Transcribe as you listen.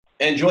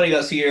And joining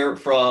us here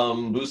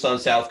from Busan,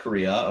 South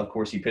Korea, of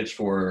course, he pitched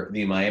for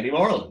the Miami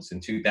Marlins in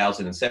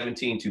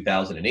 2017,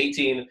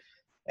 2018,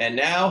 and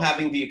now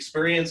having the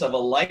experience of a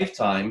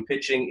lifetime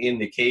pitching in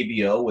the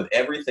KBO with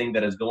everything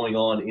that is going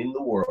on in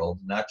the world,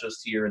 not just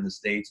here in the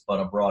States,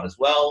 but abroad as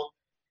well.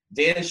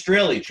 Dan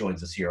Straily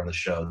joins us here on the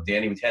show.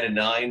 Danny with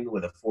 10-9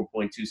 with a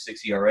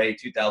 4.26 ERA,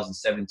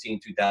 2017,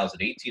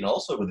 2018,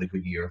 also with a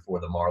good year for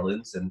the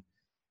Marlins. And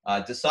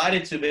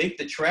decided to make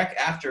the trek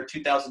after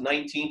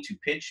 2019 to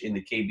pitch in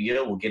the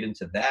KBO. We'll get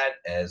into that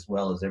as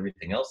well as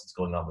everything else that's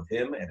going on with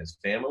him and his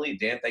family.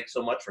 Dan, thanks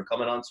so much for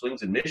coming on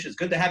Swings and Missions.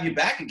 Good to have you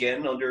back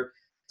again under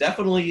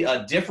definitely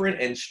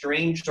different and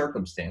strange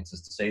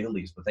circumstances, to say the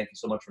least. But thank you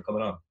so much for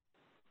coming on.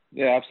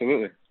 Yeah,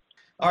 absolutely.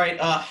 All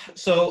right,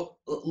 so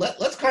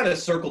let's kind of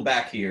circle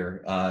back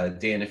here,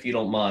 Dan, if you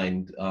don't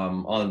mind,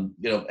 on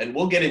and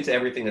we'll get into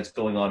everything that's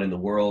going on in the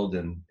world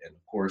and of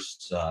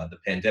course the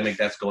pandemic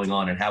that's going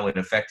on and how it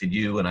affected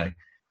you. And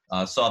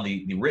I saw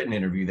the written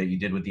interview that you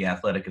did with The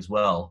Athletic as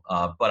well.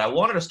 But I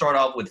wanted to start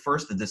off with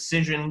first the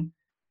decision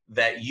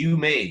that you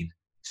made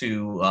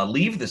to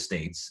leave the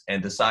States and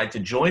decide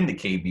to join the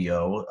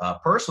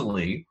KBO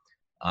personally.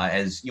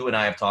 As you and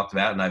I have talked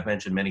about, and I've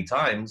mentioned many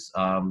times,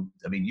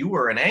 you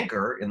were an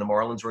anchor in the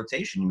Marlins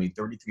rotation. You made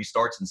 33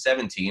 starts in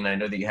 17. I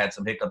know that you had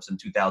some hiccups in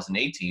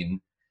 2018.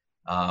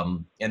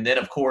 And then,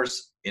 of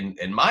course,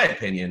 in my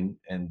opinion,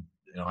 and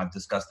I've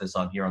discussed this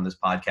on this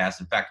podcast.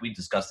 In fact, we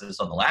discussed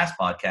this on the last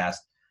podcast.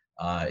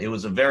 It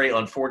was a very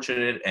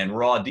unfortunate and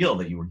raw deal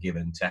that you were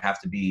given to have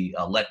to be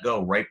let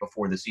go right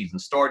before the season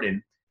started.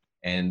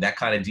 And that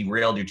kind of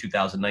derailed your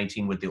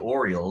 2019 with the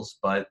Orioles.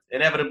 But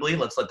inevitably,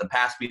 let's let the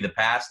past be the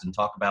past and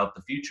talk about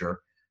the future.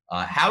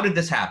 How did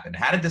this happen?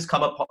 How did this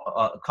come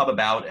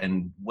about?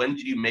 And when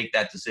did you make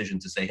that decision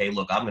to say, hey,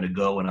 look, I'm going to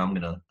go and I'm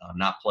going to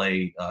not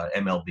play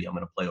MLB. I'm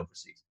going to play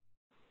overseas?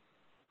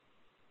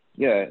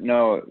 Yeah,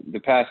 no, the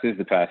past is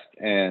the past.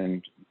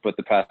 But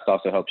the past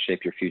also helps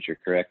shape your future,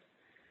 correct?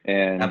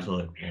 And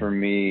absolutely. Yeah. For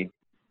me,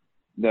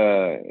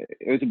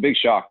 it was a big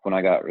shock when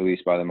I got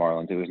released by the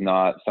Marlins. It was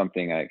not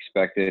something I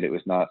expected. It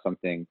was not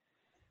something,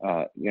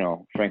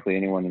 frankly,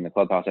 anyone in the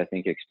clubhouse, I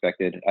think,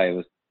 expected. I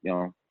was,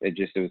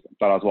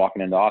 thought I was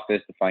walking into the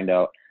office to find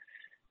out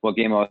what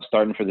game I was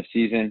starting for the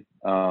season.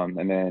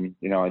 And then,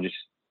 I just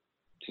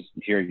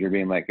hear you're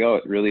being let go.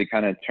 It really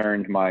kind of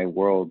turned my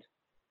world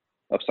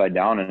upside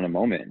down in a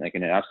moment, like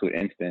in an absolute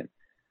instant.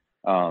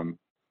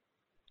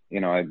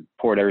 I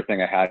poured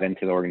everything I had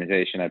into the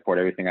organization. I poured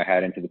everything I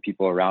had into the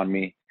people around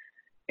me.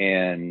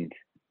 And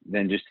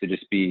then just to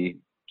be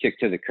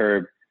kicked to the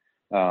curb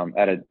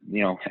at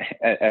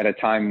a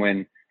time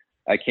when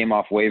I came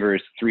off waivers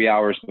 3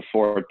 hours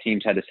before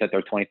teams had to set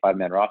their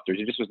 25-man rosters.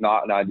 It just was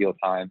not an ideal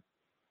time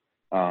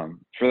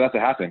for that to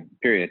happen,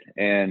 period.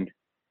 And,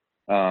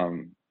 I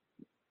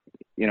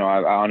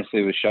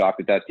honestly was shocked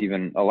that that's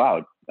even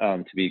allowed,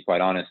 to be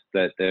quite honest,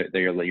 that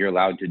you're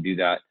allowed to do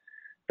that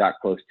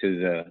close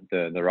to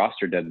the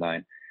roster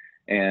deadline.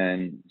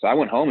 And so I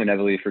went home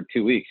inevitably for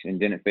 2 weeks and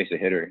didn't face a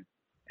hitter.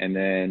 And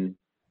then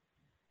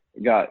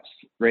got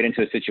right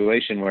into a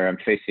situation where I'm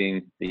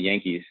facing the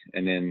Yankees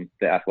and then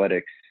the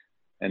Athletics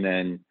and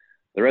then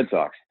the Red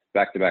Sox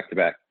back to back to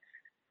back.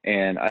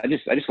 And I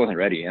just wasn't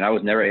ready. And I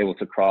was never able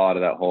to crawl out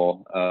of that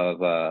hole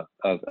of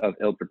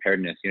ill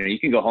preparedness. You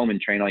can go home and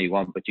train all you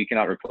want, but you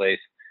cannot replace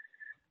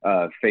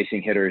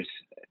facing hitters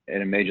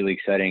in a major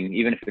league setting.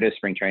 Even if it is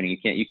spring training,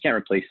 you can't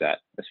replace that,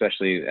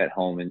 especially at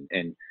home.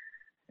 And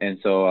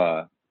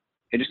so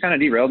it just kind of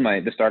derailed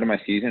the start of my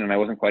season, and I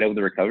wasn't quite able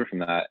to recover from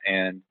that.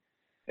 And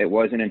it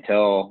wasn't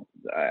until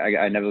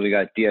I never really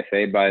got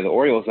DFA'd by the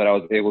Orioles that I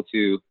was able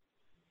to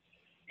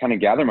kind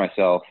of gather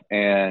myself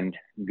and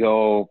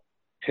go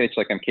pitch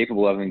like I'm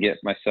capable of and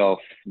get myself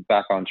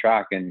back on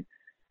track. And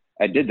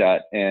I did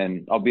that.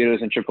 And albeit it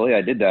was in AAA,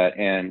 I did that.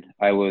 And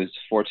I was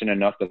fortunate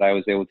enough that I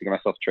was able to get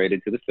myself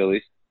traded to the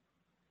Phillies.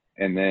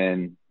 And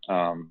then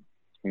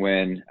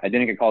when I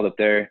didn't get called up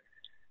there,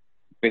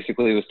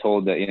 basically was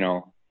told that,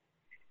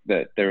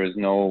 that there was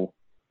no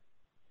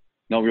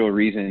real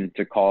reason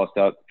to call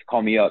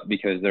me up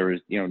because there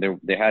was,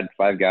 they had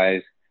 5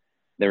 guys.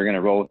 They were going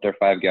to roll with their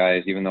 5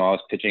 guys, even though I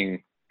was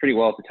pitching pretty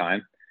well at the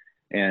time.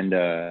 And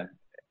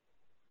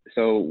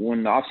so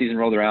when the off season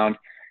rolled around,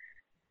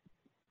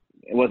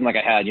 it wasn't like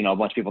I had, a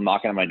bunch of people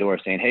knocking on my door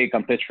saying, hey,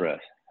 come pitch for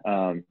us.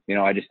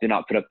 I just did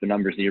not put up the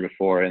numbers the year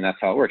before, and that's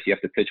how it works. You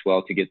have to pitch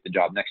well to get the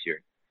job next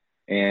year.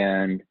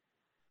 And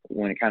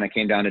when it kind of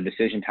came down to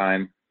decision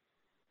time,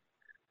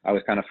 I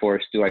was kind of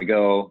forced, do I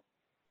go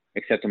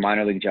accept a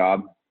minor league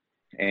job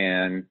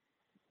and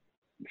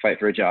fight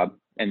for a job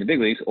in the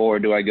big leagues, or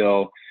do I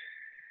go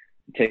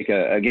take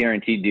a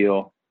guaranteed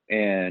deal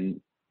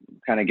and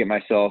kind of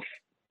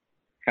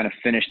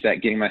finish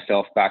that, getting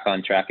myself back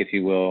on track, if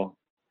you will,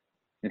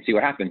 and see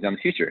what happens in the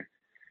future.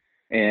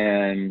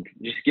 And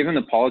just given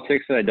the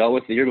politics that I dealt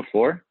with the year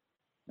before,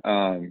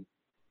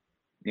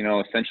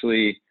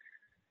 essentially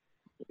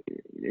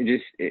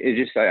I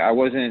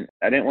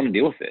didn't want to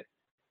deal with it.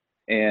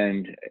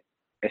 And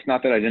it's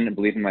not that I didn't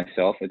believe in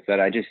myself. It's that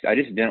I just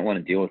didn't want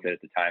to deal with it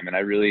at the time. And I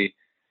really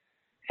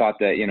thought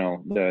that, you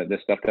know, the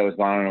stuff that was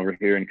going on over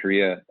here in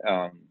Korea,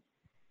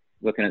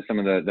 looking at some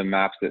of the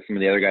maps that some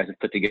of the other guys have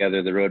put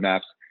together, the road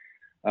maps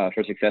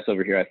for success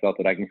over here, I felt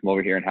that I can come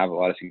over here and have a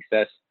lot of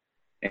success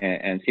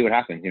and see what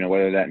happens, you know,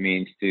 whether that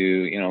means to,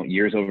 you know,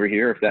 years over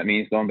here, or if that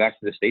means going back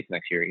to the States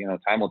next year. You know,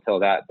 time will tell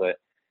that. But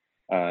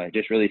it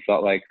just really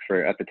felt like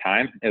at the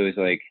time, it was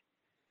like,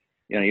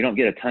 you know, you don't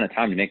get a ton of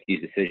time to make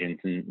these decisions.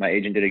 And my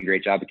agent did a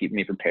great job of keeping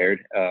me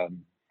prepared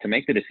to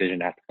make the decision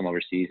to have to come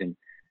overseas.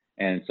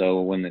 And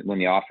so when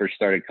the offers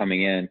started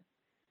coming in,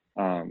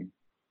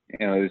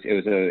 you know,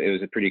 it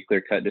was a pretty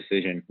clear cut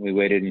decision. We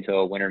waited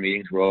until winter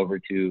meetings were over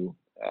to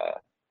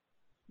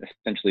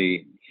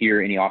essentially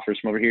hear any offers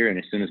from over here. And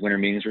as soon as winter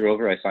meetings were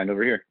over, I signed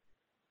over here.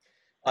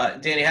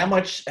 Danny, how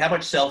much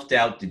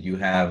self-doubt did you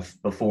have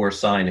before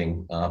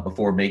signing,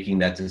 before making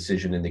that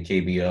decision in the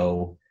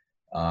KBO,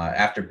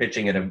 after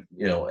pitching at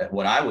at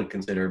what I would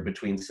consider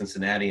between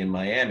Cincinnati and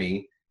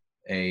Miami,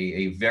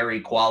 a very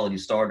quality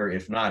starter,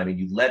 if not, I mean,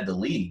 you led the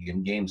league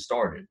in games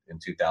started in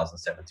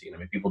 2017. I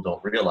mean, people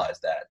don't realize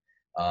that.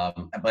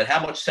 But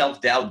how much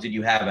self-doubt did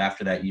you have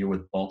after that year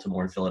with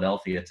Baltimore and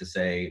Philadelphia to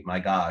say, my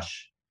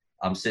gosh,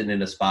 I'm sitting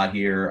in a spot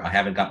here, I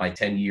haven't got my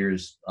 10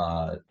 years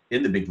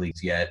in the big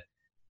leagues yet.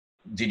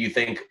 Did you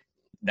think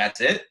that's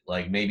it?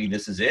 Like, maybe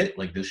this is it?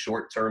 Like, this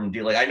short-term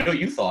deal? Like, I know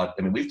you thought,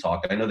 I mean, we've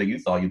talked, I know that you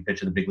thought you'd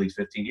pitch in the big leagues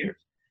 15 years.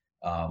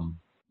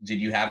 Did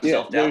you have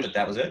self-doubt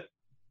that was it?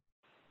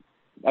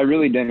 I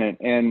really didn't.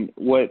 And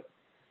what,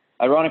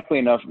 ironically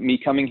enough, me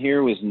coming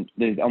here was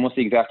almost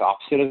the exact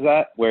opposite of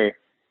that, where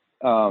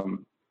a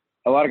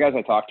lot of guys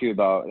I talked to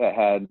about that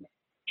had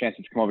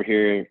chances to come over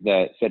here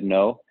that said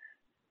no.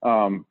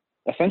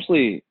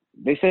 Essentially,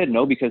 they said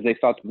no because they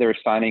thought that they were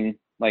signing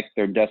like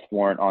their death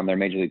warrant on their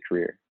major league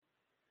career.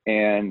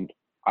 And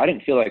I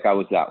didn't feel like I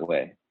was that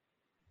way.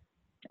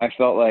 I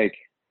felt like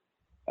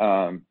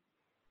the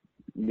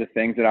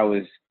things that I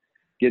was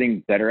getting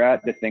better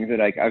at, the things that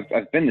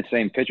I've been the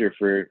same pitcher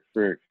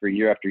for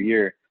year after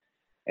year.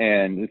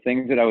 And the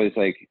things that I was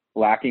like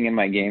lacking in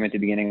my game at the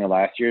beginning of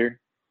last year,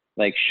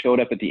 like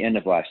showed up at the end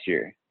of last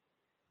year.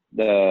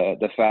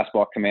 The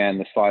fastball command,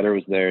 the slider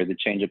was there, the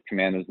changeup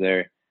command was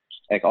there.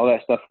 Like all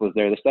that stuff was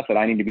there, the stuff that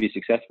I need to be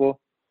successful.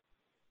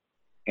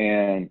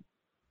 And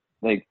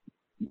like,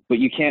 but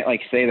you can't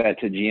like say that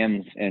to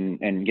GMs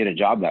and get a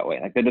job that way.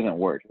 Like that doesn't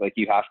work. Like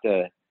you have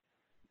to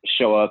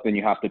show up and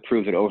you have to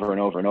prove it over and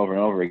over and over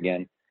and over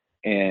again.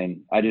 And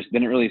I just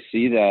didn't really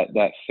see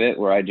that fit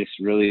where I just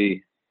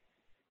really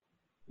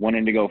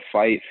wanted to go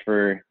fight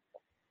for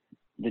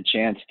the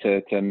chance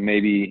to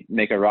maybe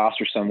make a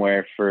roster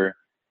somewhere for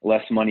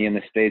less money in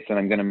the States than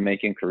I'm going to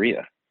make in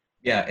Korea.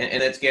 Yeah,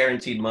 and that's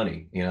guaranteed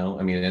money, you know.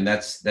 I mean, and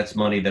that's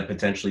money that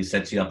potentially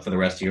sets you up for the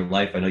rest of your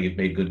life. I know you've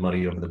made good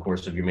money over the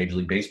course of your Major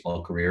League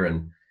Baseball career,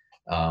 and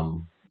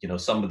you know,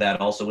 some of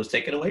that also was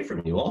taken away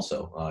from you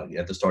also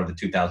at the start of the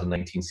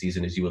 2019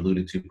 season, as you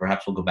alluded to.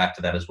 Perhaps we'll go back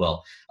to that as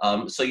well.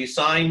 So you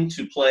signed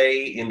to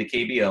play in the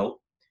KBO,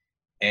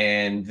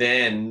 and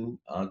then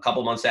a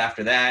couple months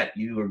after that,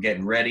 you were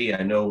getting ready.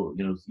 I know,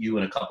 you know, you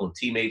and a couple of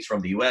teammates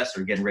from the U.S.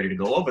 are getting ready to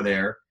go over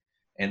there,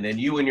 and then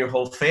you and your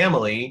whole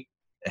family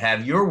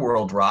have your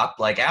world rocked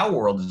like our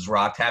world is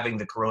rocked, having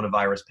the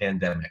coronavirus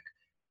pandemic.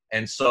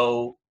 And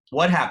so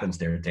what happens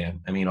there,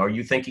 Dan? I mean, are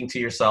you thinking to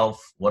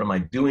yourself, what am I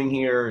doing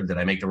here? Did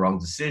I make the wrong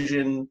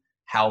decision?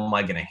 How am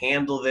I going to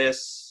handle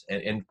this?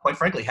 And quite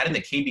frankly, how did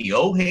the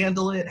KBO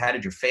handle it? How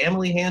did your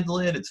family handle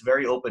it? It's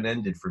very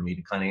open-ended for me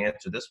to kind of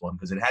answer this one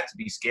because it had to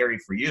be scary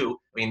for you.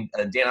 I mean,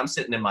 Dan, I'm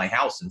sitting in my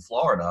house in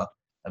Florida.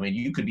 I mean,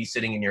 you could be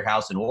sitting in your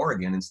house in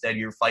Oregon. Instead,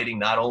 you're fighting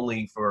not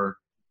only for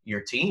your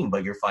team,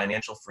 but your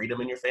financial freedom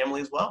and your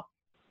family as well.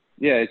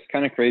 Yeah, it's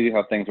kind of crazy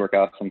how things work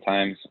out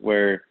sometimes.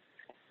 Where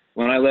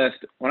when I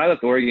left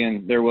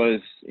Oregon, there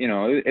was, you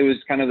know, it was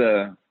kind of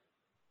the,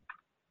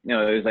 you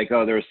know, it was like,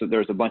 oh, there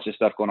was a bunch of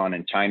stuff going on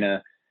in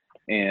China,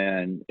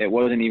 and it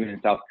wasn't even in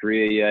South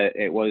Korea yet.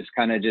 It was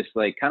kind of just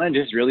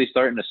really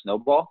starting to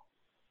snowball.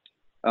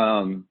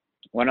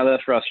 When I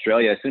left for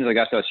Australia, as soon as I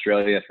got to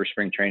Australia for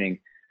spring training,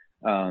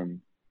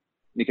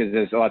 because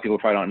there's a lot of people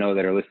probably don't know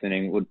that are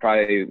listening, would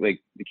probably like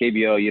the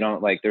KBO, you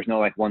don't like, there's no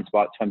like one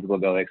spot some people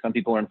go. Like some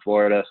people are in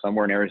Florida, some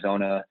were in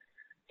Arizona,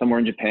 some were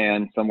in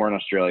Japan, some were in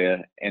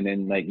Australia. And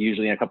then like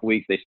usually in a couple of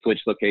weeks they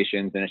switch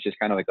locations, and it's just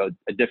kind of like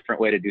a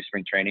different way to do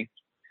spring training.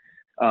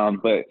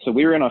 But so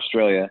we were in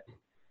Australia,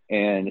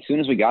 and as soon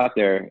as we got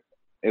there,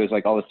 it was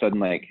like all of a sudden,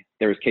 like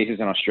there was cases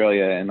in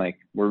Australia, and like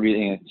we're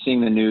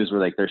seeing the news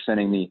where like they're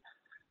sending the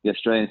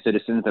Australian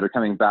citizens that are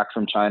coming back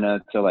from China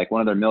to like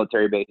one of their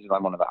military bases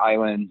on one of the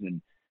islands,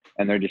 and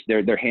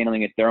they're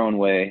handling it their own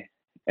way.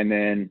 And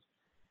then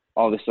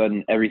all of a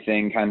sudden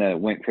everything kind of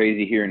went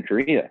crazy here in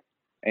Korea.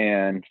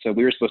 And so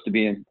we were supposed to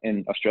be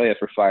in Australia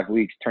for 5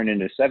 weeks, turned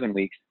into 7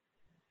 weeks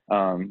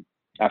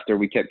after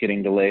we kept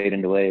getting delayed.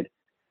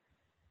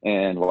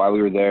 And while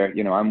we were there,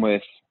 you know,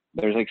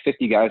 there's like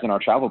 50 guys in our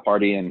travel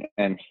party,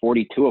 and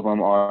 42 of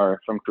them are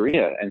from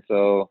Korea. And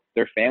so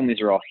their families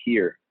are all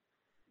here.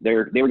 They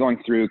were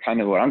going through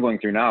kind of what I'm going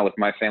through now with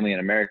my family in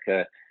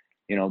America,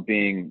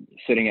 being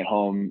sitting at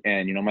home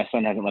and, my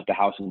son hasn't left the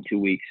house in 2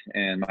 weeks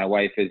and my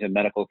wife is in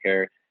medical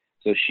care.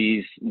 So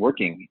she's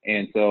working.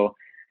 And so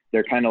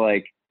they're kind of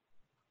like,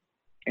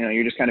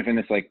 you're just kind of in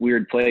this like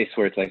weird place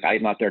where it's like,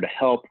 I'm not there to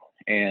help.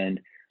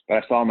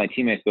 But I saw my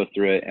teammates go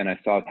through it and I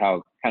saw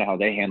how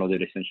they handled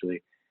it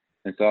essentially.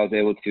 And so I was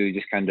able to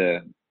just kind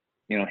of,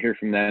 hear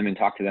from them and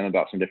talk to them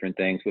about some different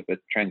things with a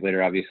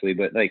translator, obviously.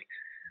 But like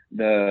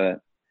the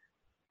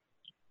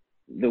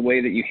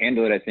way that you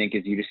handle it, I think,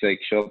 is you just like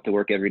show up to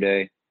work every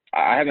day.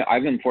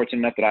 I've been fortunate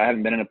enough that I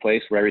haven't been in a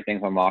place where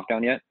everything's on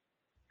lockdown yet.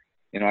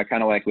 I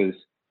kind of like was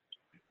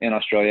in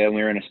Australia and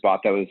we were in a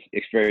spot that was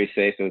very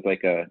safe. It was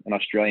like an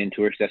Australian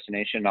tourist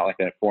destination, not like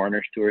a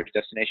foreigners tourist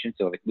destination.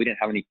 So like we didn't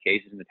have any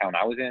cases in the town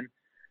I was in.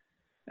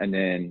 And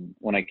then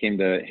when I came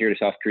here to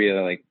South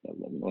Korea, like,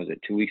 what was it,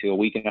 2 weeks ago, a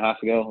week and a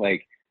half ago,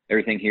 like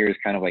everything here is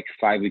kind of like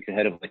 5 weeks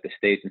ahead of like the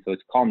States. And so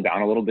it's calmed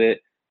down a lot of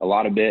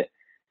bit.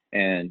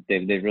 And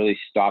they've really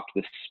stopped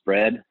the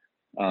spread.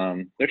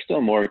 There's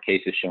still more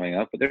cases showing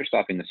up, but they're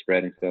stopping the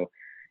spread. And so,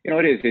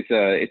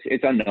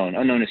 it's unknown.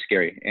 Unknown is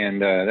scary.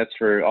 And that's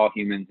for all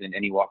humans in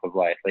any walk of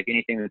life. Like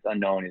anything that's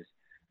unknown is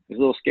a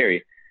little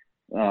scary.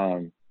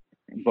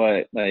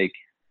 But like,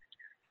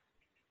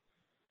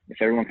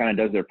 if everyone kind of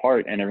does their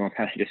part and everyone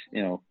kind of just,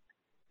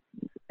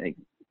 like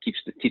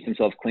keeps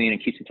themselves clean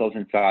and keeps themselves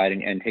inside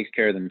and takes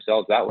care of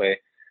themselves that way,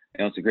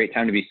 it's a great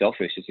time to be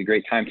selfish. It's a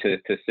great time to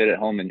sit at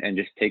home and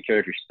just take care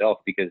of yourself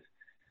because,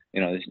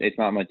 it's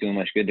not doing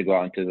much good to go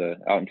out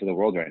into the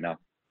world right now.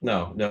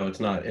 No,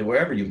 it's not. And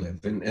wherever you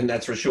live, and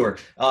that's for sure.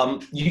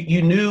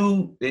 You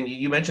knew, and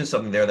you mentioned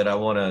something there that I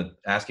want to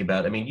ask you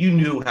about. I mean, you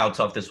knew how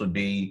tough this would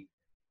be,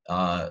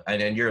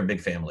 and you're a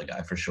big family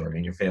guy for sure. I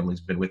mean, your family's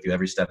been with you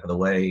every step of the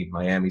way: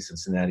 Miami,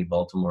 Cincinnati,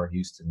 Baltimore,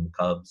 Houston,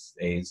 Cubs,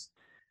 A's.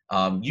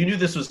 You knew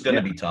this was going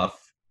to be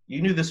tough.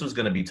 You knew this was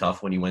going to be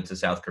tough when you went to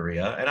South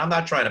Korea. And I'm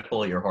not trying to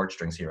pull at your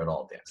heartstrings here at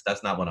all, Dan.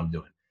 That's not what I'm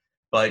doing.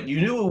 But you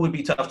knew it would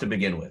be tough to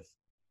begin with.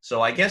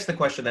 So I guess the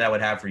question that I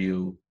would have for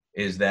you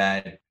is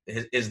that,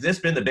 has this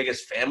been the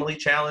biggest family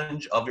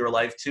challenge of your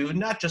life too?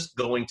 Not just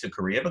going to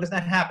Korea, because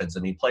that happens. I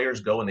mean,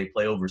 players go and they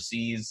play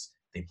overseas.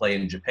 They play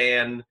in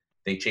Japan.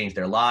 They change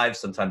their lives.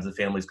 Sometimes the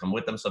families come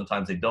with them.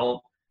 Sometimes they don't.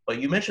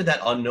 But you mentioned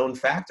that unknown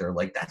factor.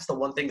 Like, that's the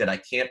one thing that I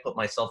can't put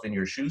myself in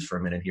your shoes for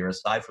a minute here,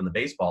 aside from the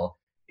baseball,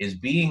 is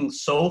being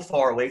so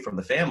far away from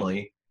the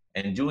family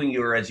and doing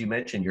your, as you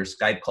mentioned, your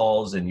Skype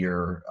calls and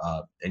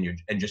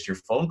just your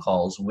phone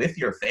calls with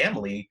your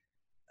family,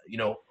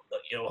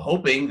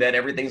 hoping that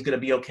everything's going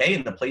to be okay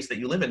in the place that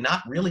you live in,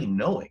 not really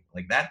knowing.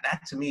 Like that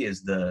to me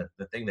is the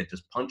thing that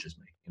just punches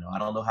me. I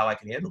don't know how I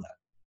can handle that.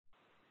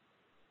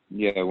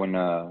 Yeah. When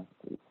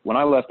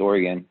I left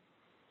Oregon,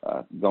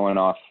 going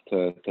off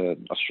to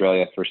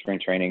Australia for spring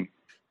training,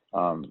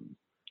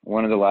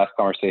 one of the last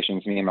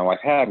conversations me and my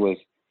wife had was,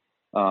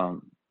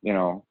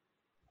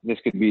 this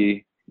could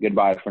be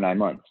goodbye for 9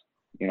 months.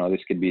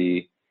 This could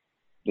be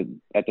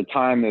at the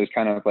time it was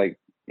kind of like,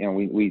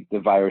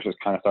 the virus was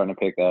kind of starting to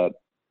pick up.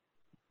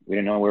 We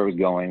didn't know where it was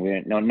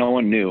going. No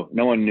one knew.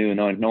 No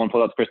one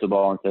pulled out the crystal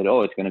ball and said,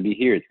 oh, it's going to be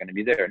here. It's going to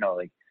be there. No,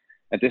 like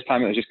at this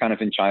time it was just kind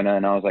of in China.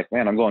 And I was like,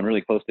 man, I'm going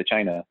really close to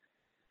China.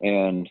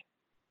 And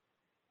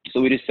so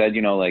we just said,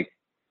 we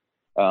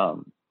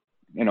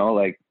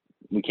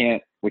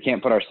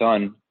can't put our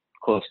son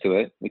close to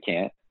it. We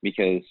can't,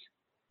 because,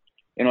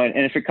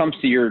 and if it comes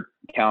to your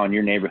town,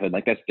 your neighborhood,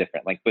 like that's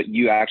different. Like, but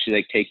you actually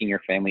like taking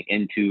your family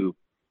into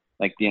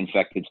like the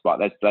infected spot.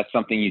 That's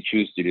something you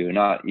choose to do.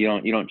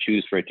 You don't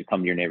choose for it to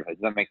come to your neighborhood.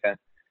 Does that make sense?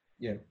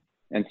 Yeah.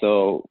 And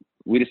so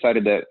we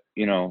decided that,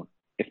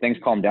 if things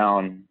calm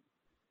down,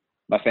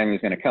 my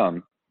family's going to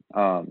come.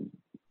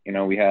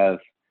 We have,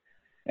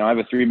 I have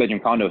a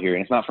 3-bedroom condo here,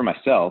 and it's not for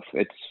myself,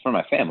 it's for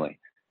my family.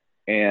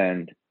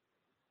 And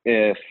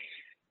if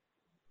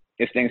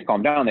things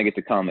calm down, they get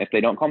to come. If they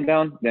don't calm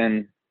down,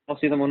 then I'll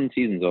see them when the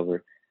season's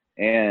over.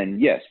 And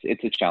yes,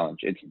 it's a challenge.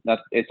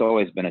 It's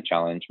always been a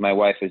challenge. My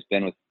wife has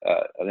been with,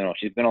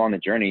 she's been along the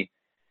journey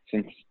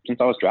since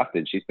I was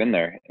drafted. She's been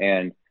there.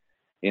 And,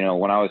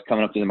 when I was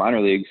coming up to the minor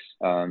leagues,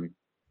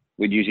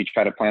 we'd usually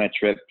try to plan a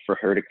trip for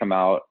her to come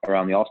out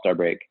around the All-Star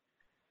break,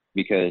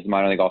 because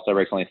minor league All-Star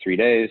break's only 3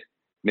 days. It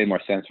made more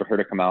sense for her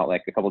to come out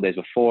like a couple of days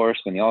before,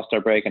 spend the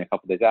All-Star break, and a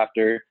couple of days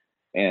after.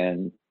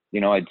 And,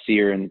 I'd see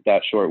her in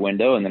that short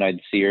window, and then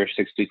I'd see her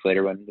 6 weeks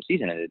later when the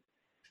season ended.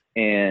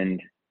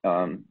 And,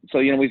 so,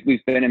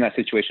 we've been in that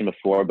situation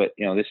before, but,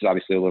 this is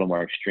obviously a little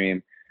more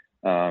extreme.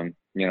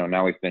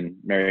 Now we've been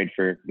married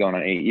for going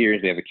on 8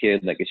 years. We have a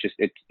kid. Like,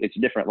 it's a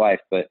different life,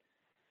 but,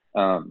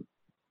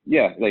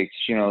 yeah, like,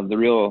 the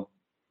real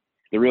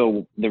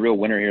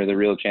winner here, the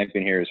real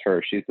champion here is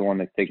her. She's the one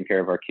that's taking care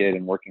of our kid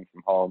and working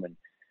from home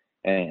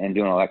and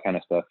doing all that kind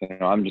of stuff.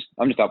 I'm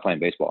just out playing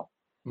baseball.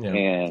 Yeah.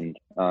 And,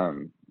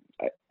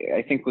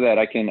 I think that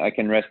I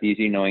can rest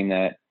easy knowing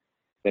that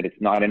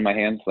it's not in my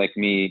hands. Like,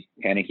 me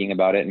panicking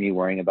about it and me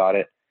worrying about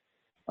it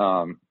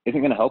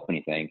isn't going to help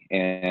anything.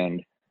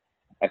 And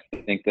I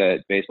think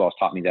that baseball has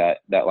taught me that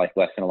life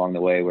lesson along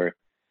the way, where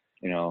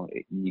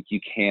you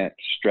can't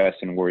stress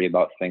and worry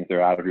about things that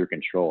are out of your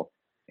control.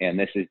 And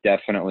this is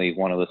definitely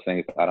one of those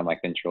things out of my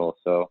control.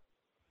 So,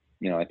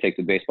 I take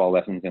the baseball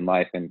lessons in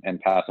life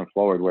and pass them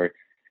forward, where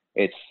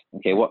it's,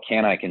 okay, what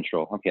can I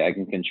control? Okay, I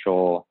can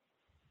control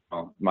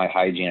my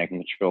hygiene. I can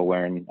control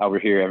wearing, over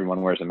here,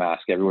 everyone wears a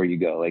mask everywhere you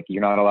go. Like,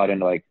 you're not allowed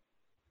into like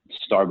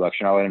Starbucks.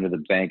 You're not allowed into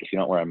the bank if you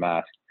don't wear a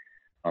mask.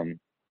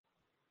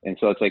 And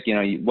so it's like,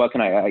 what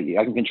can I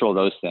can control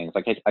those things.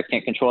 Like, I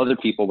can't control other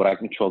people, but I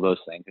can control those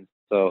things. And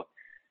so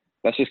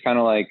that's just kind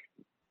of like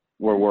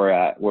where we're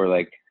at, where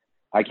like,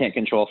 I can't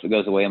control if it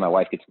goes away and my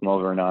wife gets to come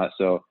over or not.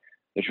 So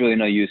there's really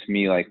no use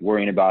me like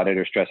worrying about it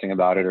or stressing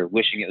about it or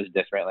wishing it was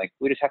different. Like,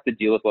 we just have to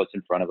deal with what's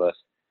in front of us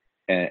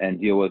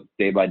and deal with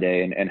day by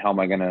day and how am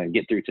I going to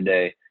get through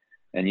today?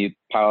 And you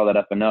pile that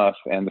up enough,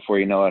 and before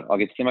you know it, I'll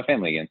get to see my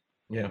family again.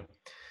 Yeah.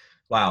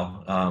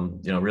 Wow.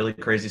 Really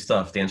crazy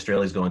stuff Dan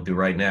Straily's going through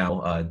right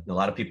now. A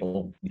lot of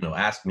people,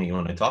 ask me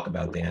when I talk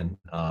about Dan,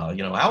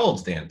 how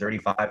old's Dan?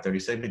 35,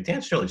 36?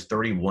 Dan Straily's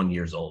 31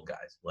 years old,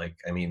 guys. Like,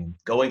 I mean,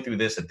 going through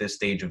this at this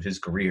stage of his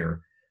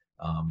career,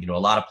 a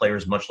lot of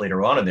players much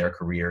later on in their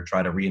career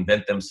try to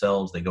reinvent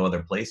themselves. They go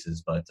other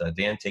places, but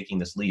Dan taking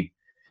this leap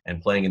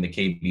and playing in the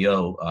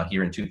KBO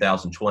here in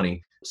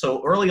 2020.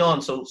 So early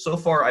on, so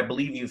far, I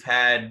believe you've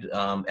had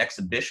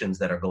exhibitions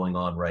that are going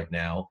on right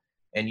now.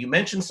 And you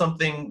mentioned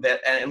something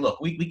that, and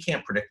look, we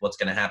can't predict what's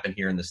going to happen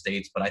here in the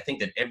States, but I think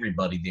that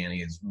everybody,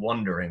 Danny, is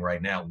wondering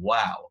right now,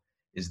 wow,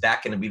 is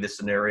that going to be the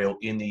scenario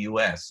in the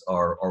U.S.?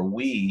 Are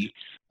we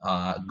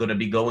going to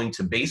be going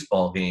to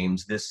baseball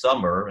games this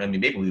summer? I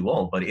mean, maybe we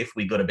won't, but if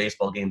we go to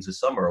baseball games this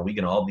summer, are we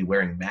going to all be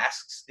wearing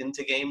masks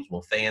into games?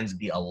 Will fans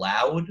be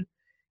allowed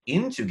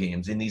into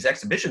games? In these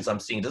exhibitions I'm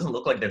seeing, it doesn't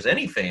look like there's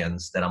any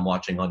fans that I'm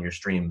watching on your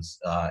streams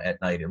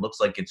at night. It looks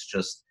like it's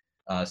just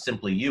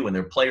simply you, and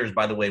there are players,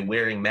 by the way,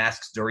 wearing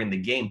masks during the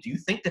game. Do you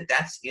think that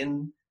that's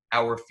in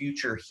our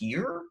future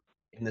here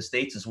in the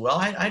States as well?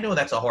 I know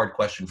that's a hard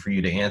question for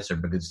you to answer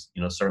because,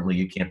 certainly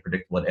you can't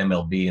predict what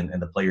MLB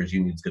and the players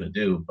union is going to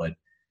do. But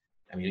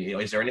I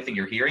mean, is there anything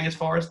you're hearing as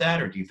far as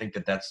that, or do you think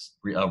that that's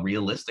a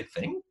realistic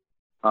thing?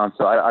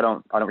 So I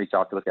don't reach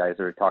out to the guys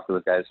or talk to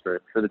the guys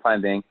for the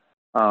time being.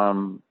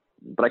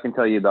 But I can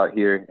tell you about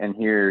here, and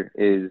here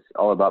is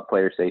all about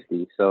player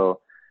safety. So,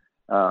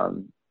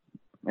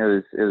 it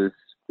was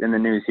in the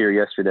news here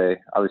yesterday.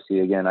 Obviously,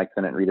 again, I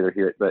couldn't read it or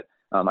hear it, but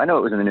I know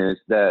it was in the news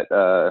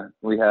that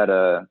we had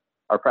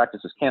our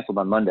practice was canceled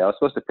on Monday. I was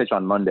supposed to pitch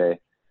on Monday,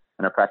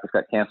 and our practice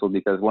got canceled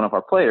because one of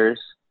our players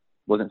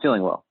wasn't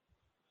feeling well.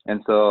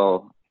 And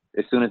so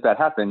as soon as that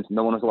happened,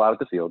 no one was allowed at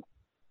the field.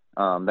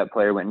 That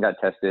player went and got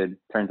tested.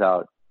 Turns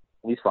out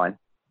he's fine.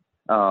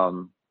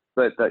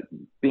 But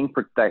being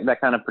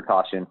that kind of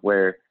precaution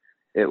where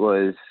it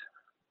was,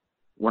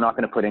 we're not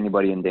going to put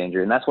anybody in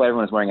danger. And that's why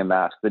everyone's wearing a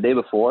mask. The day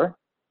before,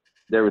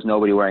 there was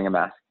nobody wearing a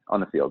mask on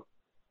the field.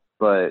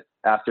 But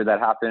after that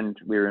happened,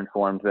 we were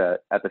informed that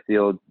at the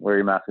field, wear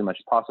your mask as much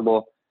as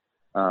possible.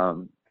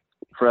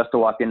 For us to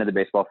walk into the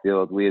baseball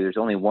field, there's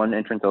only one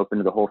entrance open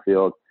to the whole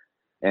field.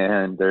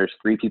 And there's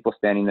 3 people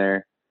standing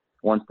there.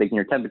 One's taking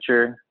your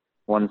temperature.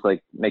 One's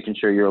like making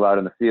sure you're allowed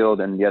in the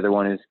field. And the other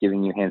one is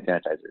giving you hand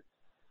sanitizer.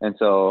 And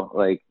so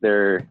like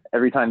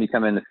every time you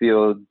come in the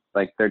field,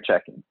 like they're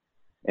checking.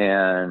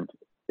 And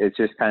it's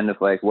just kind of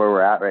like where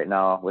we're at right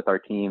now with our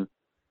team.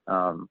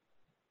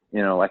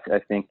 I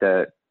think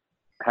that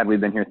had we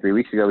been here 3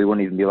 weeks ago, we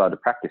wouldn't even be allowed to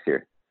practice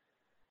here.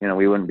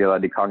 We wouldn't be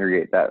allowed to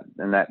congregate that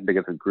in that big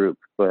of a group,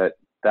 but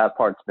that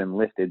part's been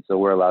lifted. So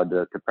we're allowed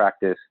to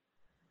practice.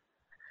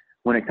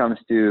 When it comes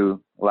to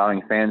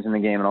allowing fans in the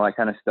game and all that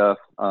kind of stuff,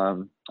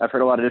 I've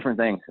heard a lot of different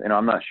things.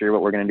 I'm not sure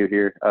what we're going to do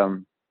here.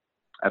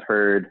 I've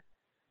heard,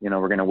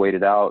 we're going to wait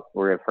it out,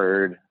 or I've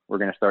heard we're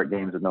going to start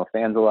games with no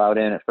fans allowed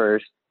in at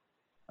first.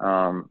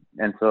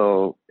 And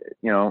so,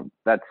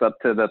 that's up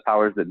to the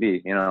powers that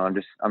be.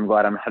 I'm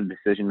glad I'm not a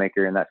decision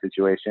maker in that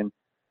situation.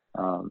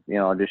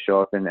 I'll just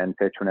show up and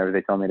pitch whenever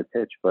they tell me to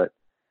pitch. But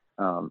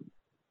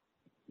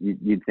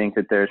you'd think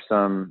that there's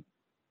some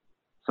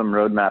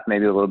roadmap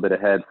maybe a little bit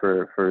ahead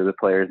for the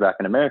players back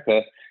in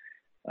America,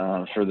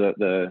 for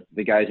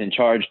the guys in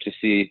charge to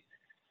see,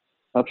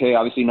 okay,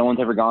 obviously no one's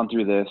ever gone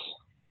through this.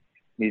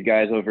 These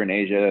guys over in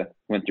Asia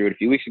went through it a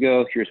few weeks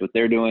ago. Here's what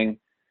they're doing.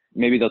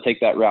 Maybe they'll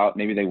take that route.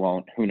 Maybe they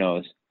won't. Who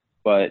knows?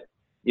 But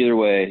either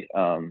way,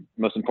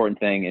 most important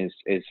thing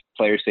is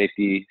player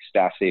safety,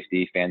 staff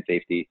safety, fan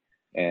safety.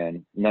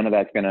 And no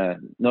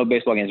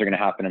baseball games are going to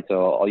happen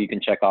until you can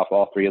check off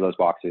all 3 of those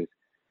boxes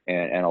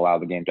and allow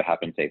the game to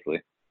happen safely.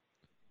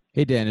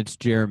 Hey, Dan, it's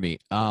Jeremy.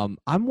 I'm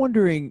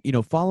wondering,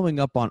 following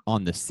up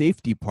on the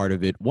safety part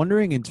of it,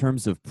 wondering in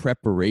terms of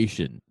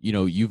preparation,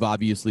 you've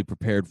obviously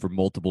prepared for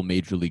multiple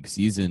major league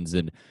seasons,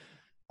 and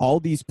all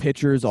these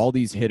pitchers, all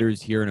these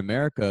hitters here in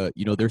America,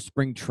 their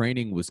spring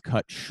training was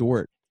cut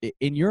short.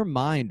 In your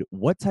mind,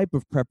 what type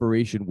of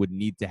preparation would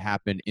need to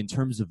happen in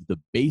terms of the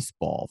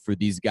baseball for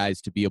these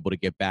guys to be able to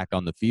get back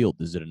on the field?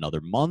 Is it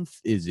another month?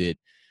 Is it,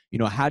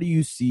 how do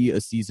you see a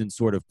season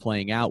sort of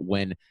playing out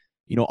when,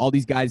 all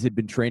these guys had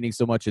been training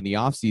so much in the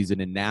off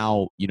season, and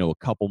now, a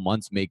couple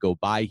months may go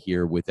by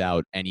here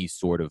without any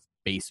sort of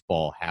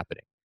baseball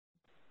happening?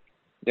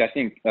 Yeah,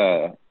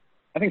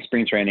 I think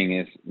spring training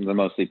is the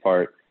mostly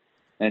part,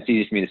 and it's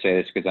easy for me to say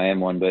this because I am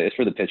one, but it's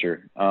for the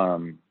pitcher. I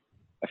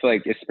feel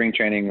like if spring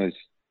training was,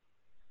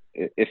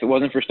 if it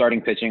wasn't for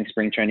starting pitching,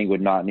 spring training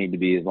would not need to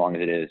be as long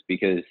as it is,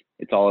 because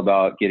it's all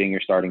about getting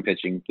your starting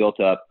pitching built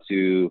up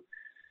to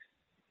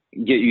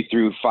get you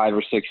through 5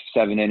 or 6,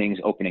 7 innings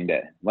opening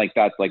day. Like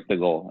that's like the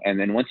goal. And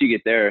then once you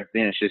get there,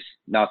 then it's just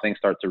now things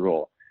start to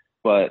roll.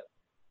 But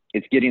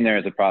it's getting there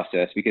as a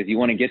process, because you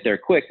want to get there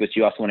quick, but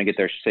you also want to get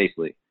there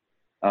safely.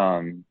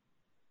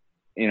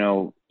 You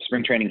know,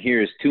 spring training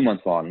here is 2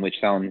 months long, which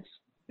sounds,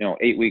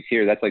 8 weeks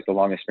here. That's like the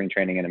longest spring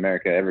training in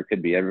America ever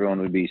could be. Everyone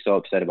would be so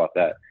upset about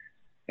that.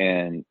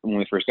 And when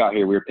we first got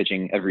here, we were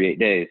pitching every 8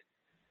 days,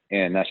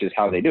 and that's just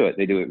how they do it.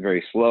 They do it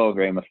very slow,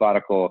 very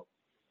methodical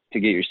to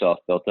get yourself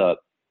built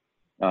up.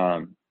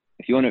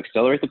 If you want to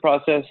accelerate the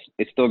process,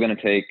 it's still going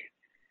to take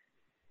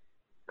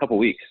a couple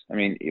weeks. I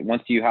mean,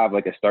 once you have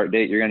like a start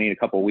date, you're going to need a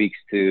couple weeks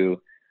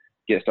to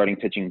get starting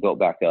pitching built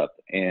back up.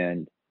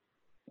 And,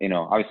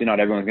 obviously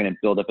not everyone's going to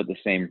build up at the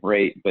same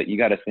rate, but you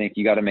got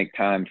to make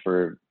time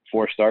for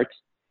 4 starts,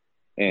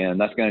 and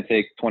that's going to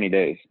take 20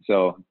 days.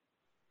 So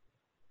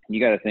you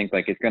got to think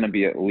like it's going to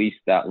be at least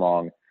that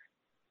long,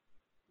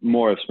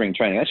 more of spring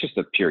training. That's just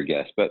a pure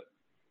guess, but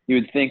you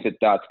would think that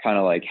that's kind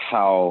of like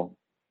how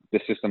the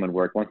system would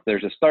work. Once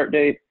there's a start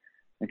date,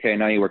 okay,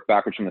 now you work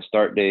backwards from the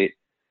start date,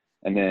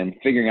 and then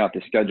figuring out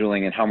the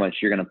scheduling and how much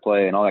you're going to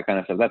play and all that kind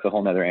of stuff. That's a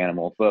whole nother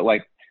animal. But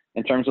like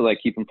in terms of like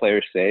keeping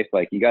players safe,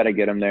 like you got to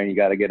get them there, you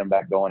got to get them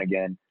back going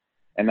again.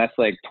 And that's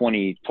like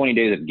 20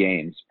 days of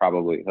games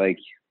probably. Like,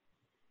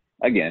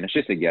 again, it's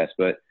just a guess,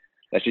 but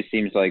that just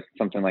seems like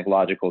something like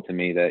logical to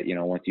me that,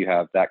 once you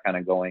have that kind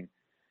of going,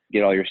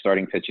 get all your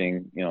starting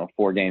pitching,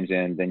 4 games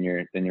in, then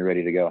you're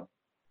ready to go.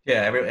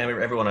 Yeah,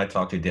 everyone I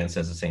talk to, Dan,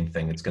 says the same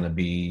thing. It's going to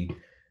be,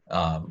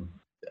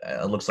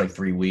 it looks like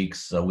 3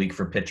 weeks, a week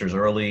for pitchers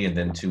early, and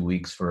then 2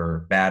 weeks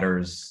for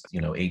batters.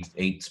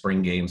 8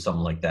 spring games,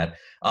 something like that.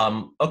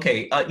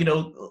 Okay,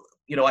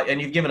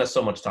 and you've given us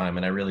so much time,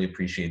 and I really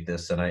appreciate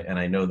this. And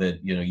I know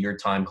that your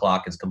time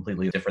clock is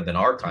completely different than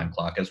our time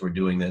clock as we're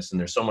doing this, and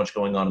there's so much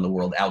going on in the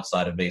world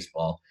outside of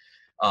baseball.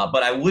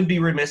 But I would be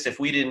remiss if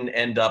we didn't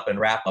end up and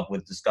wrap up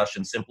with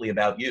discussion simply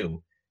about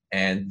you.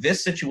 And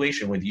this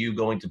situation with you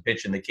going to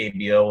pitch in the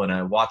KBO, and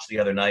I watched the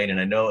other night, and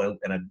I know,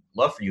 and I'd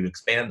love for you to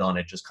expand on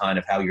it, just kind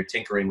of how you're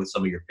tinkering with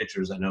some of your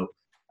pitchers. I know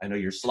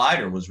your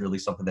slider was really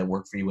something that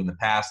worked for you in the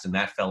past, and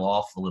that fell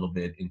off a little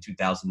bit in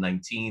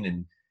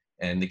 2019.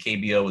 And the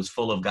KBO is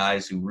full of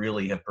guys who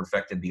really have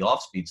perfected the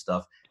off-speed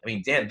stuff. I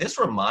mean, Dan, this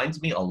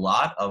reminds me a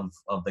lot of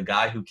the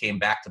guy who came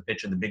back to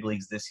pitch in the big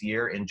leagues this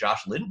year, in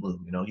Josh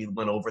Lindblom. He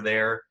went over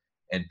there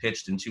and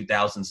pitched in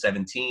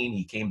 2017.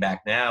 He came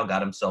back now,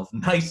 got himself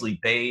nicely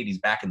paid. He's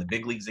back in the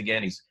big leagues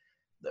again.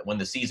 When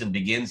the season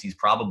begins, he's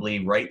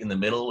probably right in the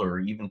middle or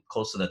even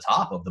close to the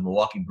top of the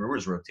Milwaukee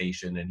Brewers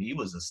rotation, and he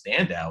was a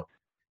standout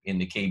in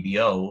the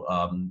KBO.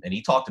 And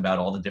he talked about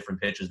all the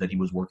different pitches that he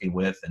was working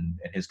with, and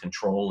his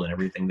control and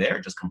everything there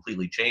just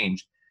completely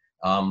changed.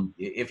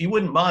 If you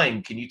wouldn't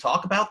mind, can you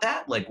talk about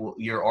that, like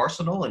your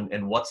arsenal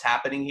and what's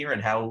happening here,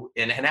 and how,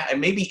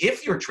 and maybe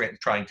if you're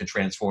trying to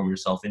transform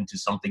yourself into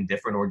something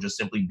different, or just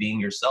simply being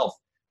yourself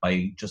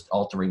by just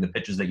altering the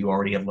pitches that you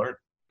already have learned?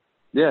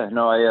 Yeah,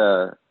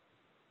 no,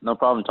 no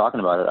problem talking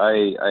about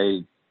it.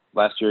 I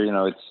last year,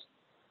 it's,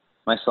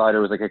 my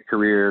slider was like a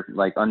career,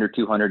 like under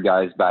 200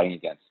 guys batting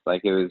against.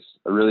 Like it was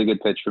a really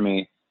good pitch for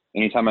me.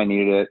 Anytime I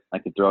needed it, I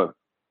could throw it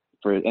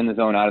for in the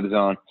zone, out of the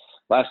zone.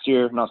 Last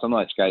year, not so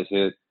much. Guys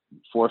hit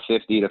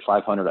 450 to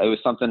 500. It was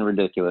something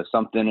ridiculous,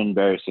 something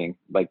embarrassing,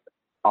 like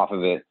off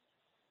of it.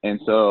 And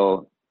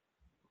so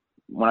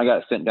when I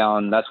got sent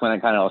down, that's when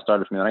it kind of all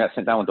started for me. When I got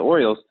sent down with the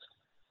Orioles,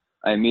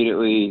 I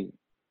immediately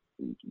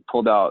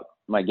pulled out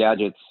my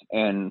gadgets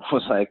and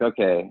was like,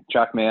 okay,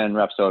 TrackMan,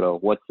 Rapsodo,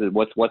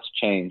 what's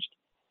changed?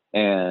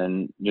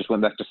 And just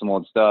went back to some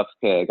old stuff.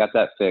 Okay, I got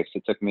that fixed.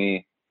 It took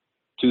me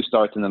 2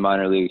 starts in the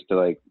minor leagues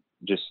to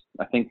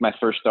I think my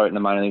first start in the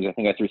minor leagues, I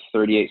think I threw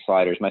 38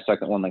 sliders. My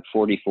second one, like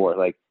 44.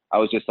 Like I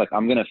was just like,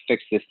 I'm going to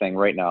fix this thing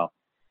right now.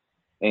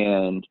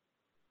 And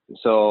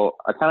so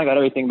I kind of got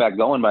everything back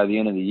going by the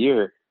end of the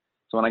year.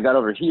 So when I got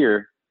over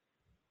here,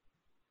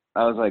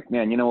 I was like,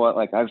 man, you know what?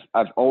 Like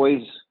I've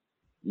always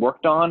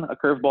worked on a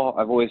curveball.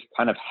 I've always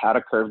kind of had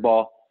a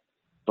curveball,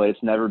 but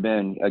it's never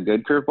been a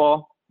good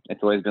curveball.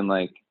 It's always been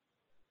like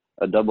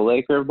a AA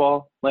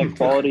curveball, like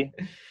quality,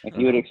 like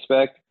you would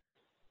expect.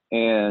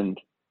 And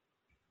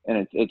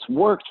it's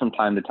worked from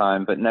time to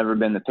time, but never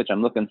been the pitch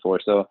I'm looking for.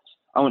 So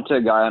I went to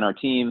a guy on our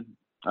team.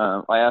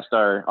 I asked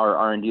our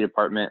R&D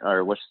department,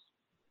 or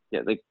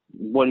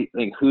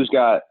who's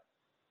got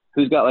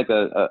like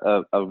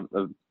a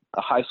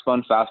high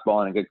spun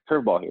fastball and a good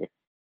curveball here.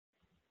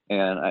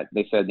 And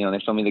they said, they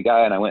showed me the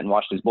guy, and I went and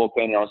watched his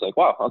bullpen, and I was like,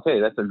 wow, okay,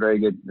 that's a very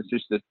good, it's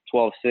just a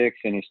 12-6,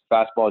 and his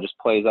fastball just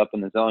plays up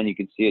in the zone. You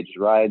can see it just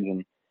rides.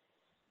 And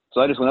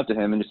so I just went up to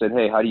him and just said,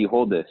 hey, how do you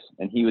hold this?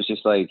 And he was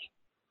just like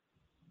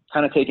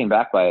kind of taken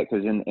back by it,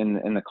 because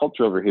in the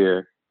culture over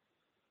here,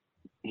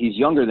 he's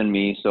younger than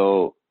me.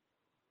 So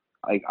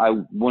like I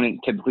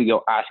wouldn't typically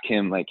go ask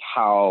him like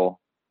how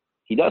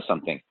he does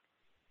something.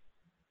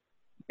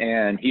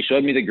 And he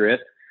showed me the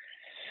grip.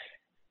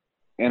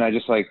 And I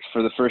just like,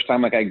 for the first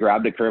time, like I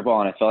grabbed a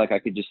curveball and I felt like I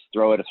could just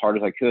throw it as hard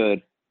as I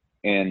could.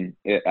 And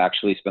it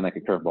actually spun like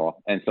a curveball.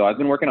 And so I've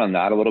been working on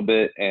that a little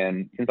bit.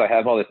 And since I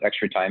have all this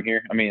extra time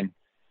here, I mean,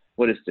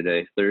 what is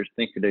today? I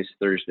think today's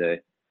Thursday.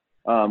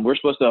 We're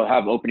supposed to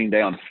have opening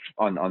day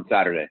on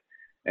Saturday.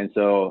 And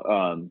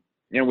so,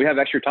 you know, we have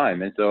extra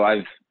time. And so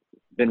I've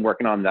been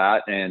working on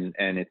that, and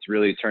it's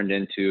really turned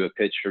into a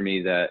pitch for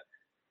me that,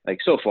 like,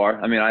 so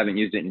far, I mean, I haven't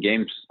used it in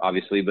games,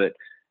 obviously, but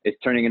it's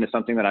turning into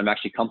something that I'm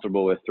actually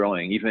comfortable with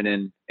throwing,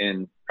 even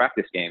in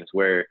practice games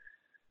where,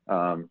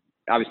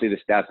 obviously the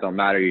stats don't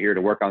matter. You're here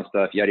to work on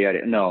stuff, yada,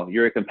 yada. No,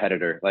 you're a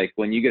competitor. Like,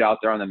 when you get out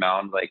there on the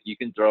mound, like, you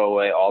can throw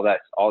away all that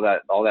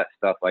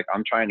stuff. Like,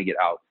 I'm trying to get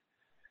out.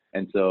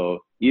 And so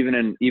even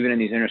in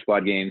these inter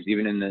squad games,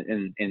 even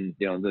in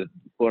you know, the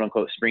quote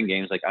unquote spring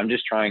games, like, I'm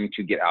just trying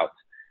to get out,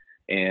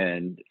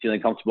 and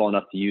feeling comfortable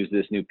enough to use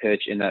this new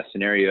pitch in that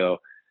scenario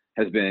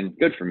has been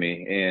good for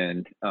me.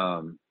 And,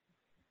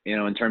 you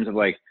know, in terms of,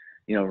 like,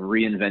 you know,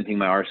 reinventing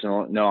my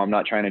arsenal, no, I'm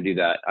not trying to do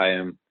that. I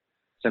am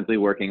simply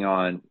working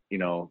on, you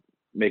know,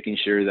 making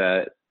sure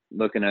that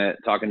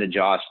talking to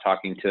Josh,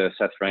 talking to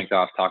Seth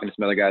Frankoff, talking to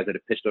some other guys that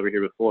have pitched over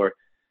here before,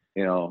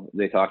 you know,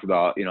 they talked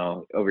about, you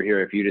know, over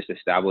here, if you just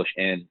establish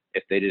in,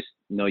 if they just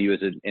know you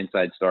as an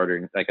inside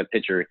starter, like a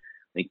pitcher,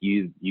 like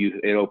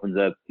it opens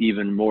up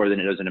even more than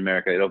it does in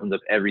America. It opens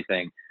up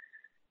everything.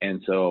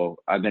 And so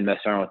I've been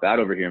messing around with that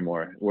over here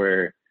more,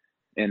 where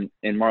in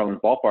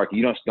Marlins ballpark,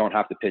 you just don't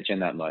have to pitch in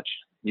that much.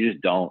 You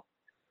just don't.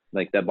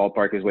 Like, that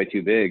ballpark is way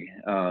too big.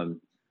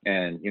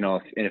 And, you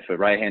know, if a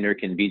right-hander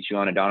can beat you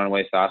on a down and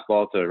away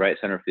fastball to right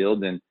center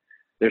field, then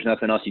there's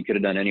nothing else you could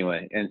have done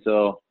anyway. And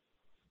so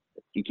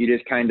you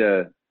just kind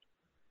of,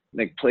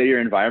 like, play your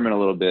environment a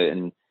little bit.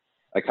 And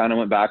I kind of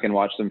went back and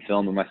watched some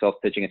film of myself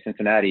pitching in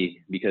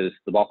Cincinnati, because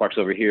the ballparks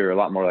over here are a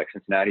lot more like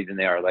Cincinnati than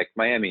they are like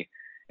Miami.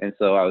 And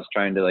so I was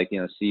trying to, like,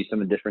 you know, see some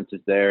of the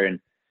differences there,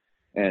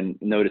 and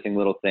noticing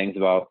little things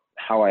about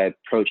how I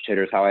approached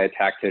hitters, how I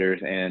attacked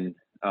hitters, and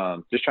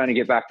just trying to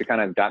get back to kind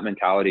of that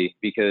mentality,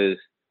 because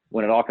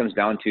when it all comes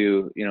down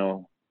to, you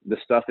know, the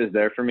stuff is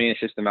there for me. It's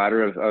just a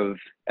matter of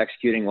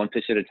executing one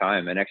pitch at a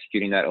time, and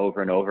executing that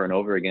over and over and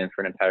over again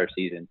for an entire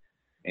season,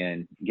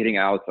 and getting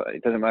outs.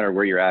 It doesn't matter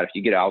where you're at. If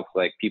you get outs,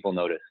 like, people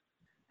notice.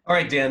 All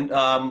right, Dan,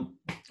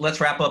 let's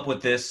wrap up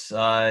with this.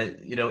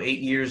 You know, 8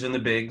 years in the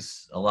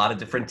bigs, a lot of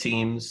different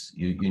teams.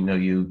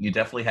 You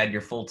definitely had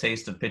your full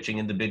taste of pitching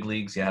in the big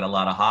leagues. You had a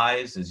lot of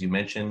highs, as you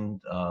mentioned,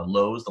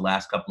 lows the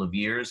last couple of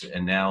years,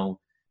 and now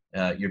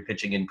you're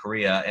pitching in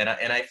Korea. And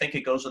I think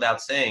it goes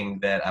without saying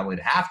that I would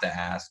have to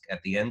ask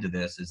at the end of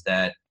this is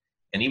that,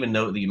 and even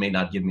though that you may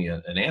not give me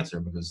an answer,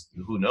 because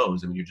who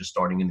knows? I mean, you're just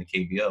starting in the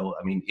KBO.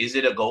 I mean, is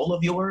it a goal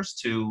of yours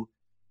to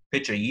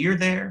pitch a year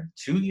there,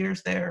 2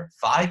 years there,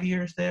 5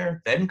 years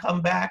there, then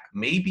come back,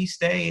 maybe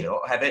stay?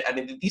 Or I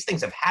mean, these things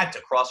have had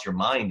to cross your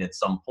mind at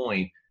some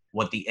point,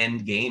 what the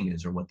end game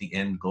is or what the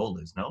end goal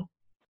is, no?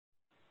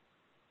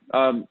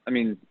 I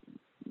mean,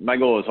 my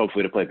goal is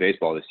hopefully to play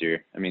baseball this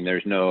year. I mean,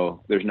 there's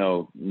no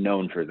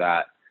known for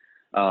that.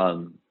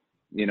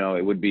 You know,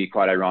 it would be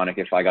quite ironic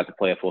if I got to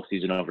play a full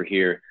season over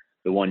here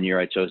the 1 year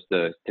I chose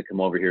to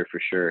come over here,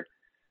 for sure.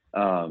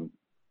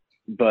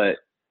 But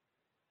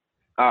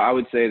I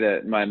would say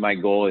that my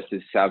goal is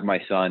to have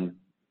my son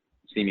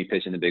see me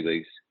pitch in the big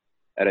leagues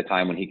at a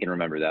time when he can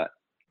remember that.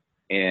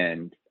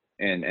 And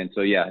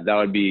so, yeah, that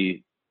would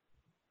be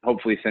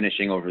hopefully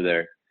finishing over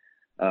there.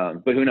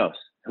 But who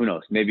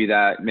knows? Maybe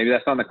that's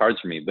not on the cards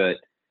for me. But,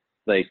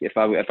 like, if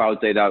I would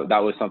say that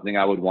was something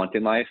I would want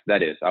in life,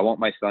 that is, I want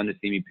my son to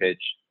see me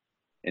pitch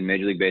in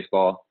Major League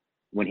Baseball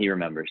when he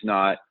remembers,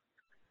 not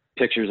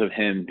pictures of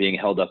him being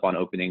held up on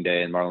opening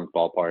day in Marlins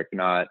ballpark,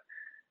 not,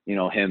 you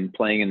know, him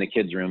playing in the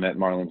kids' room at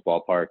Marlins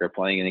ballpark or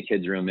playing in the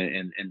kids' room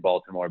in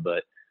Baltimore,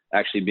 but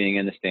actually being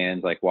in the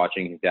stands, like,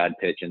 watching his dad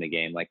pitch in the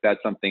game. Like,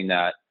 that's something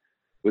that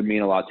would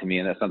mean a lot to me,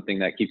 and that's something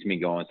that keeps me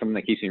going, something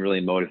that keeps me really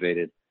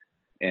motivated.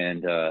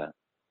 And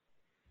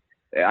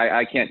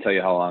I can't tell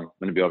you how long I'm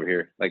going to be over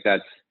here. Like,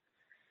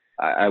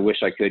 I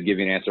wish I could give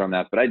you an answer on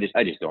that, but I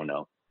just don't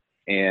know.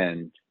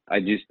 And I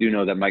just do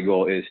know that my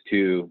goal is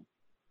to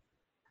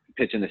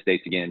pitch in the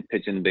States again,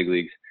 pitch in the big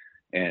leagues,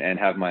 and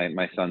have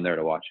my son there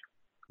to watch.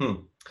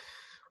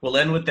 Well,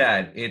 then with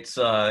that,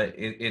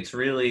 it's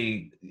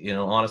really, you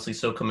know, honestly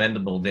so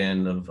commendable,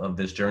 Dan, of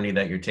this journey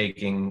that you're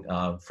taking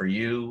for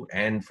you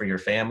and for your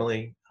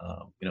family.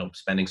 You know,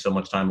 spending so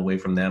much time away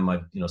from them.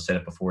 I've, you know, said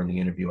it before in the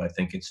interview. I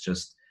think it's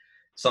just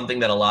something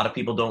that a lot of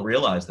people don't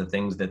realize, the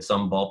things that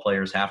some ball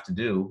players have to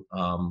do.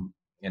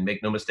 And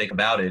make no mistake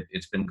about it,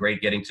 it's been great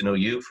getting to know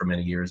you for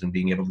many years and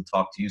being able to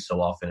talk to you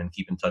so often and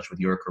keep in touch with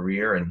your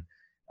career. And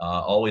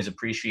always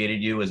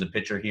appreciated you as a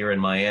pitcher here in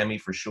Miami,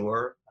 for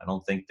sure. I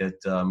don't think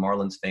that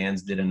Marlins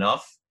fans did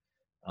enough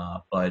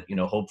But,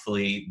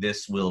 hopefully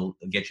this will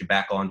get you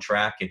back on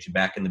track, get you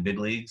back in the big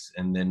leagues,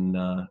 and then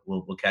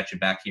we'll catch you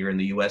back here in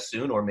the U.S.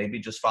 soon, or maybe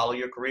just follow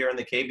your career in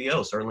the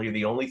KBO. Certainly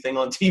the only thing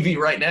on TV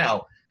right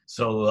now.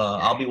 So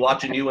I'll be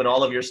watching you and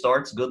all of your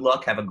starts. Good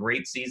luck. Have a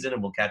great season,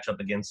 and we'll catch up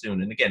again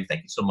soon. And again,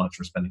 thank you so much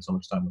for spending so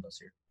much time with us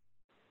here.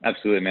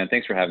 Absolutely, man.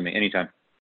 Thanks for having me. Anytime.